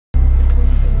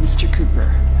Mr. Cooper.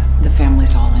 The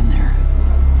family's all in there.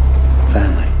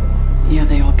 Family? Yeah,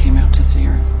 they all came out to see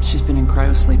her. She's been in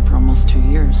cryosleep for almost 2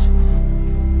 years.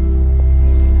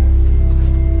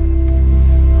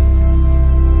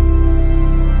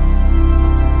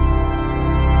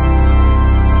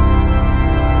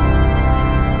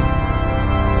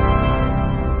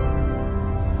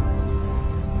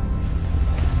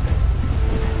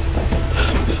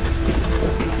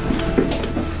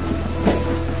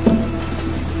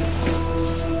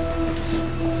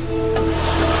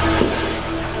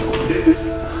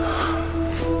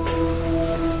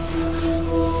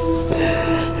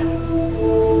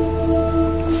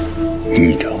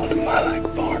 You told him I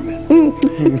like farming.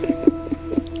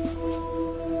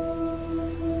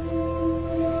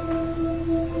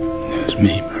 It was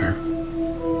me, Mer.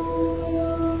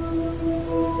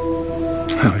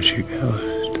 I was your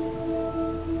ghost.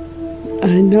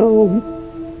 I know.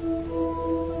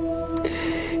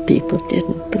 People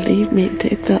didn't believe me.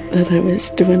 They thought that I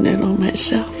was doing it all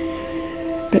myself.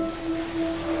 But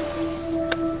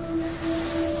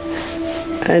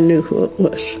I knew who it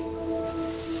was.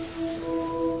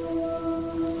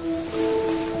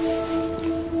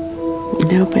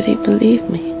 Nobody believed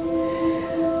me,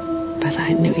 but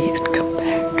I knew you'd